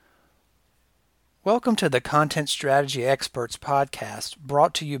Welcome to the Content Strategy Experts podcast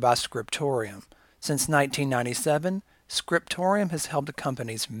brought to you by Scriptorium. Since 1997, Scriptorium has helped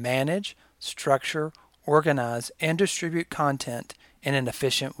companies manage, structure, organize, and distribute content in an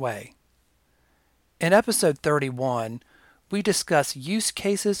efficient way. In episode 31, we discuss use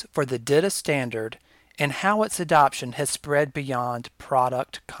cases for the DITA standard and how its adoption has spread beyond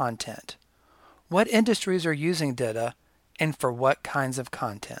product content. What industries are using DITA and for what kinds of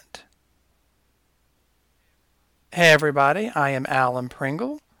content? Hey everybody, I am Alan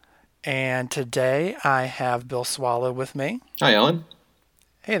Pringle, and today I have Bill Swallow with me. Hi, Alan.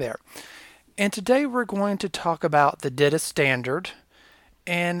 Hey there. And today we're going to talk about the DITA standard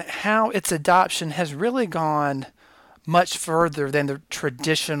and how its adoption has really gone much further than the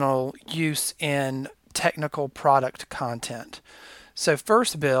traditional use in technical product content. So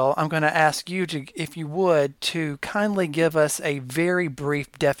first, Bill, I'm going to ask you to, if you would, to kindly give us a very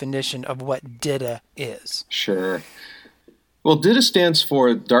brief definition of what DITA is. Sure. Well, DITA stands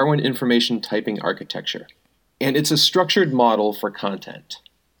for Darwin Information Typing Architecture, and it's a structured model for content.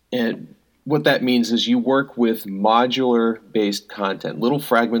 And what that means is you work with modular-based content, little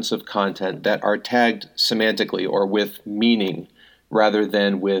fragments of content that are tagged semantically or with meaning rather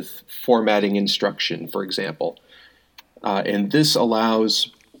than with formatting instruction, for example. And this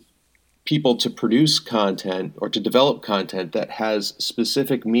allows people to produce content or to develop content that has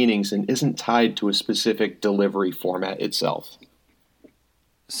specific meanings and isn't tied to a specific delivery format itself.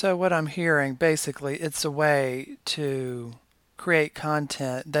 So what I'm hearing, basically, it's a way to create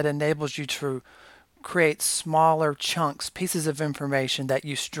content that enables you to create smaller chunks, pieces of information that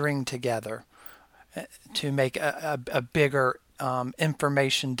you string together to make a bigger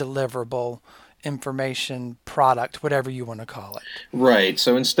information deliverable information product, whatever you want to call it. Right.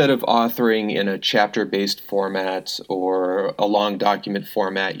 So instead of authoring in a chapter-based format or a long document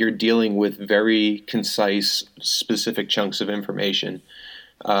format, you're dealing with very concise, specific chunks of information,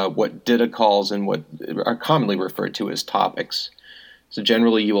 what DITA calls and what are commonly referred to as topics. So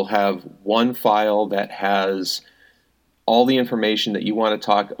generally you will have one file that has all the information that you want to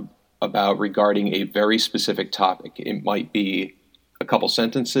talk about regarding a very specific topic. It might be a couple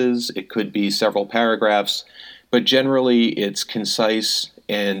sentences, it could be several paragraphs, but generally it's concise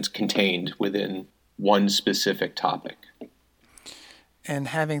and contained within one specific topic. And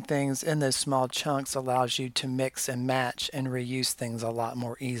having things in those small chunks allows you to mix and match and reuse things a lot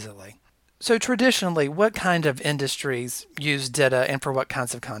more easily. So traditionally, what kind of industries use DITA and for what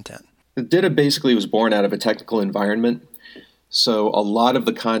kinds of content? The DITA basically was born out of a technical environment. So a lot of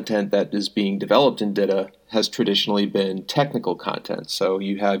the content that is being developed in DITA has traditionally been technical content. So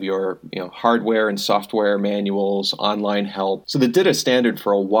you have your hardware and software manuals, online help. So the DITA standard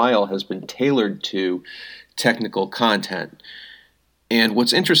for a while has been tailored to technical content. And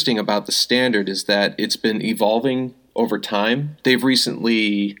what's interesting about the standard is that it's been evolving over time. They've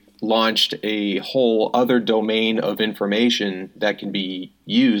recently launched a whole other domain of information that can be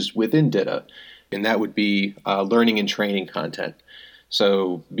used within DITA. And that would be learning and training content.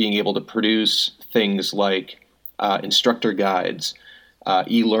 So being able to produce things like instructor guides,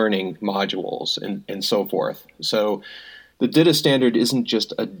 e-learning modules, and so forth. So the DITA standard isn't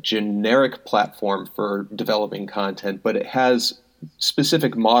just a generic platform for developing content, but it has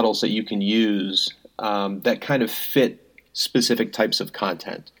specific models that you can use that kind of fit specific types of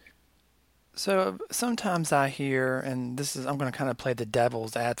content. So sometimes I hear, and I'm going to kind of play the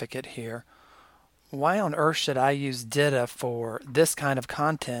devil's advocate here, why on earth should I use DITA for this kind of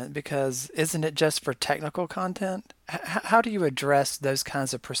content? Because isn't it just for technical content? How do you address those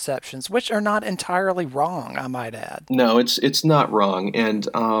kinds of perceptions, which are not entirely wrong, I might add? No, it's not wrong. And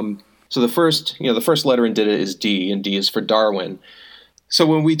so the first letter in DITA is D, and D is for Darwin. So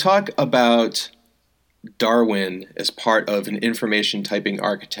when we talk about Darwin as part of an information typing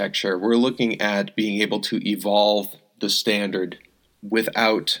architecture, we're looking at being able to evolve the standard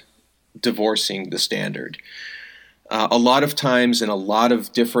without divorcing the standard. A lot of times in a lot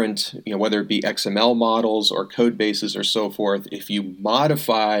of different, whether it be XML models or code bases or so forth, if you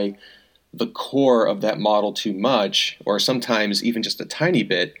modify the core of that model too much, or sometimes even just a tiny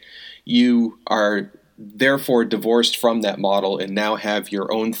bit, you are therefore divorced from that model and now have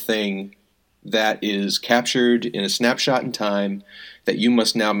your own thing that is captured in a snapshot in time that you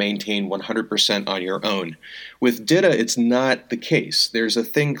must now maintain 100% on your own. With DITA, it's not the case. There's a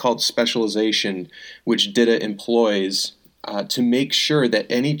thing called specialization, which DITA employs to make sure that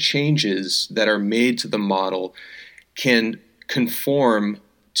any changes that are made to the model can conform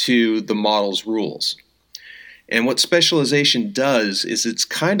to the model's rules. And what specialization does is it's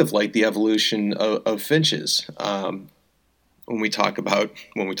kind of like the evolution of finches. when we talk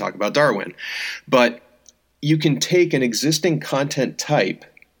about Darwin. But you can take an existing content type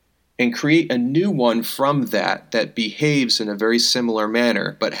and create a new one from that behaves in a very similar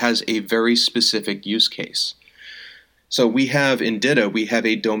manner, but has a very specific use case. So we have in DITA, we have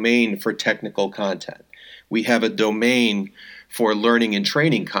a domain for technical content. We have a domain for learning and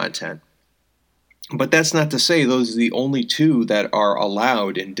training content. But that's not to say those are the only two that are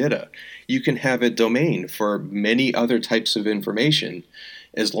allowed in DITA. You can have a domain for many other types of information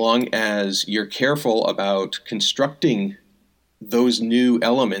as long as you're careful about constructing those new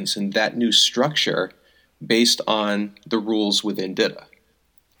elements and that new structure based on the rules within DITA.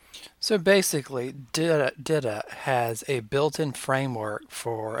 So basically, DITA has a built-in framework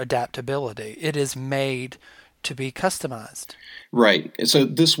for adaptability. It is made to be customized. Right. So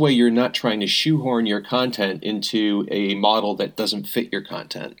this way you're not trying to shoehorn your content into a model that doesn't fit your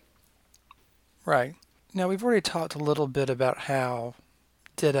content. Right. Now, we've already talked a little bit about how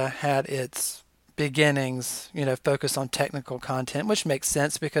DITA had its beginnings, focused on technical content, which makes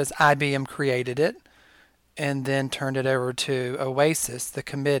sense because IBM created it and then turned it over to Oasis, the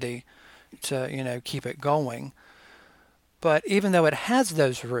committee, to, keep it going. But even though it has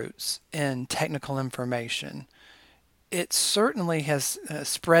those roots in technical information, it certainly has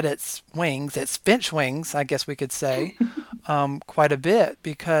spread its wings, its finch wings, I guess we could say, quite a bit,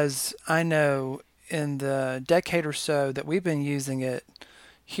 because I know in the decade or so that we've been using it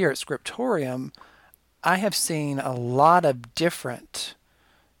here at Scriptorium, I have seen a lot of different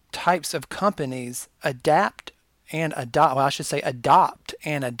types of companies adopt and adapt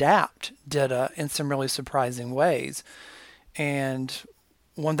DITA in some really surprising ways. And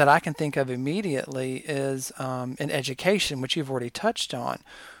one that I can think of immediately is in education, which you've already touched on.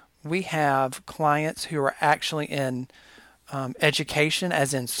 We have clients who are actually in education,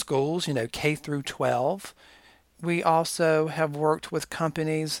 as in schools, K through 12. We also have worked with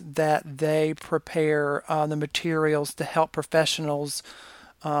companies that they prepare the materials to help professionals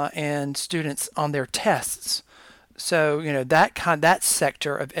and students on their tests. So that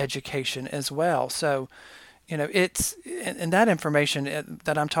sector of education as well. So it's and that information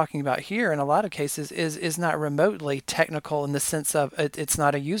that I'm talking about here in a lot of cases is not remotely technical in the sense of it's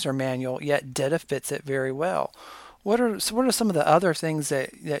not a user manual, yet DITA fits it very well. What are some of the other things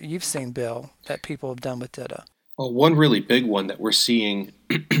that you've seen, Bill, that people have done with DITA? Well, one really big one that we're seeing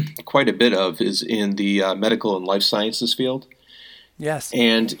quite a bit of is in the medical and life sciences field. Yes.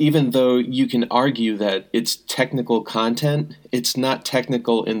 And even though you can argue that it's technical content, it's not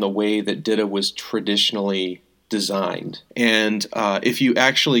technical in the way that DITA was traditionally designed. And if you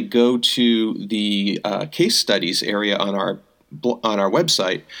actually go to the case studies area on our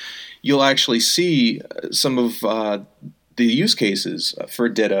website, you'll actually see some of the use cases for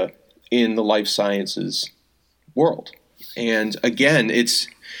DITA in the life sciences world. And again, it's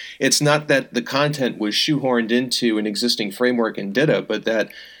not that the content was shoehorned into an existing framework in DITA, but that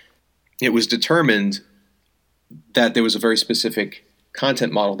it was determined that there was a very specific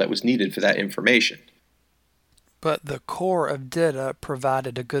content model that was needed for that information. But the core of DITA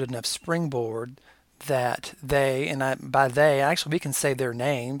provided a good enough springboard that actually we can say their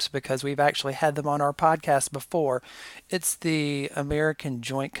names because we've actually had them on our podcast before. It's the American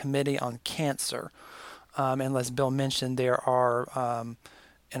Joint Committee on Cancer. And as Bill mentioned, there are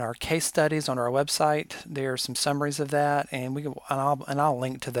in our case studies on our website, there are some summaries of that, and I'll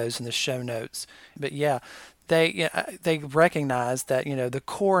link to those in the show notes. But yeah, they recognized that the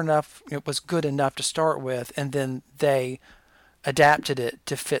core it was good enough to start with, and then they adapted it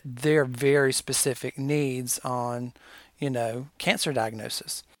to fit their very specific needs on cancer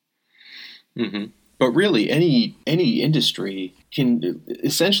diagnosis. Mm-hmm. But really, any industry can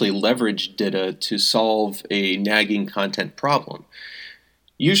essentially leverage DITA to solve a nagging content problem.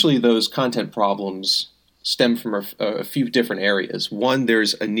 Usually those content problems stem from a few different areas. One,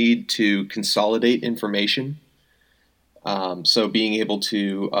 there's a need to consolidate information. So being able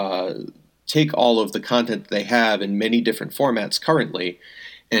to take all of the content that they have in many different formats currently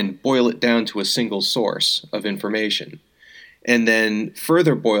and boil it down to a single source of information. And then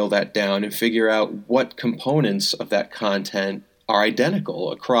further boil that down and figure out what components of that content are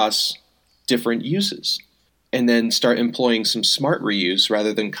identical across different uses. And then start employing some smart reuse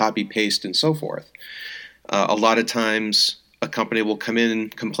rather than copy, paste, and so forth. A lot of times a company will come in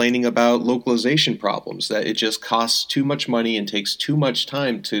complaining about localization problems, that it just costs too much money and takes too much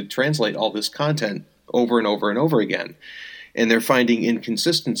time to translate all this content over and over and over again. And they're finding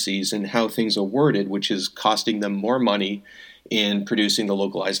inconsistencies in how things are worded, which is costing them more money in producing the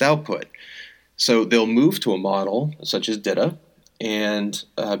localized output. So they'll move to a model such as DITA and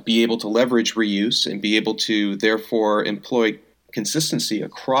be able to leverage reuse and be able to therefore employ consistency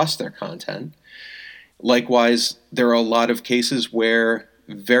across their content. Likewise, there are a lot of cases where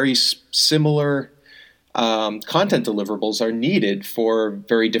very similar content deliverables are needed for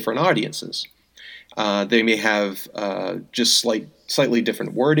very different audiences. They may have just slightly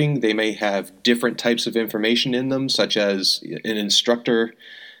different wording. They may have different types of information in them, such as an instructor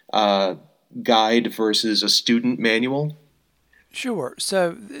guide versus a student manual. Sure.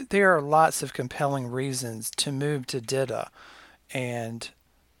 So there are lots of compelling reasons to move to DITA. And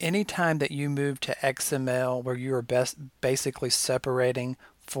anytime that you move to XML, where you are basically separating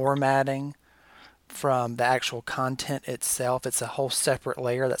formatting from the actual content itself, it's a whole separate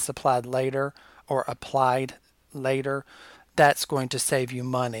layer that's applied later or applied later. That's going to save you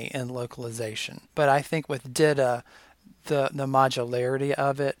money in localization. But I think with DITA, the modularity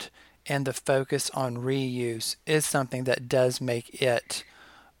of it and the focus on reuse is something that does make it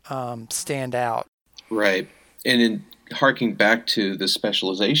stand out. Right. And in harking back to the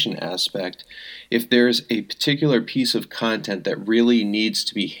specialization aspect, if there's a particular piece of content that really needs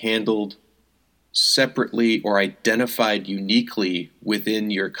to be handled separately or identified uniquely within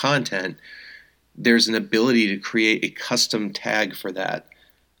your content, there's an ability to create a custom tag for that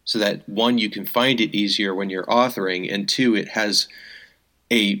so that, one, you can find it easier when you're authoring, and two, it has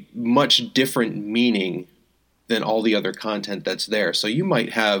a much different meaning than all the other content that's there. So you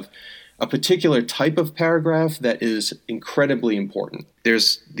might have a particular type of paragraph that is incredibly important.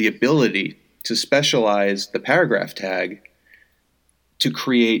 There's the ability to specialize the paragraph tag to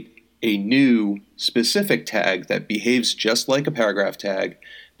create a new specific tag that behaves just like a paragraph tag,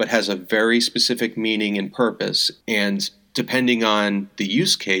 but has a very specific meaning and purpose. And depending on the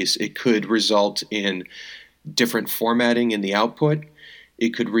use case, it could result in different formatting in the output.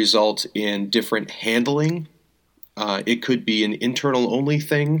 It could result in different handling. It could be an internal only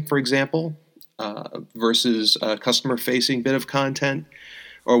thing, for example, versus a customer facing bit of content,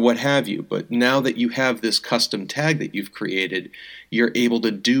 or what have you. But now that you have this custom tag that you've created, you're able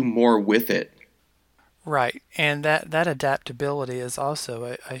to do more with it. Right. And that adaptability is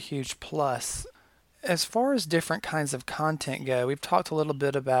also a huge plus. As far as different kinds of content go, we've talked a little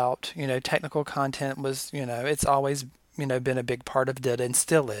bit about, technical content was, it's always been a big part of DITA and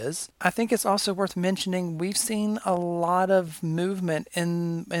still is. I think it's also worth mentioning we've seen a lot of movement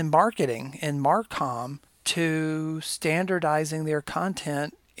in marketing and Marcom to standardizing their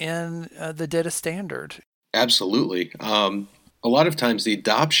content in the DITA standard. Absolutely. A lot of times the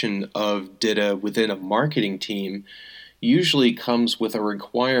adoption of DITA within a marketing team usually comes with a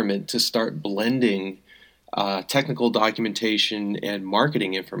requirement to start blending technical documentation and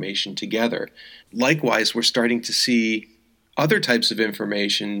marketing information together. Likewise, we're starting to see other types of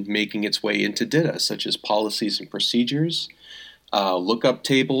information making its way into DITA, such as policies and procedures, lookup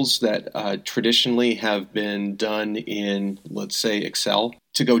tables that traditionally have been done in, let's say, Excel.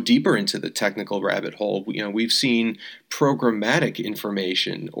 To go deeper into the technical rabbit hole, we've seen programmatic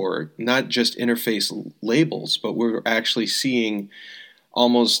information, or not just interface labels, but we're actually seeing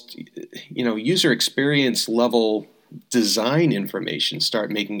almost, user experience level design information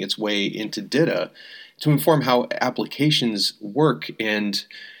start making its way into DITA to inform how applications work and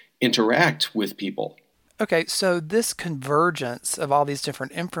interact with people. Okay, so this convergence of all these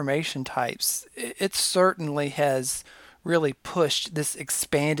different information types, it certainly has really pushed this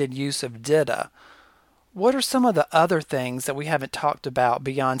expanded use of DITA. What are some of the other things that we haven't talked about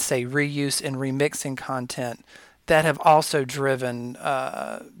beyond, say, reuse and remixing content that have also driven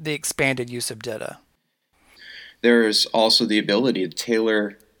the expanded use of DITA? There's also the ability to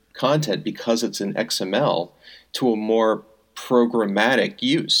tailor content, because it's in XML, to a more programmatic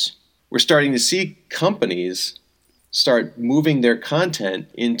use. We're starting to see companies start moving their content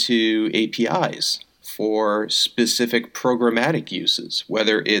into APIs for specific programmatic uses,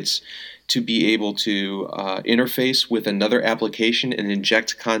 whether it's to be able to interface with another application and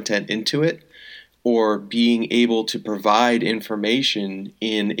inject content into it, or being able to provide information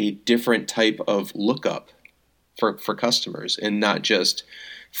in a different type of lookup for customers, and not just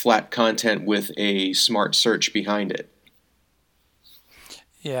flat content with a smart search behind it.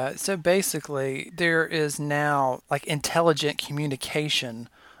 Yeah, so basically there is now like intelligent communication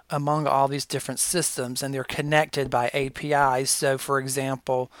among all these different systems, and they're connected by APIs. So for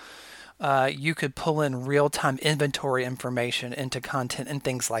example, you could pull in real-time inventory information into content and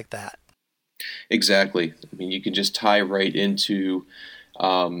things like that. Exactly. I mean, you can just tie right into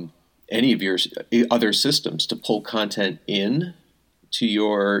any of your other systems to pull content in to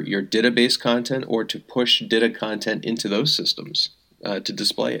your DITA-based content, or to push DITA content into those systems to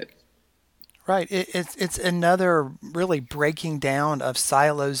display it. Right. It's another really breaking down of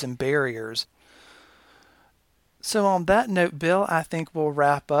silos and barriers. So on that note, Bill, I think we'll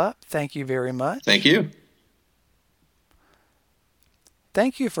wrap up. Thank you very Thank much. you.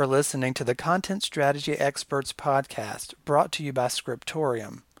 Thank you for listening to the Content Strategy Experts podcast brought to you by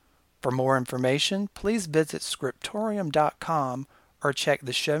Scriptorium. For more information, please visit scriptorium.com or check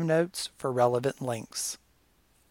the show notes for relevant links.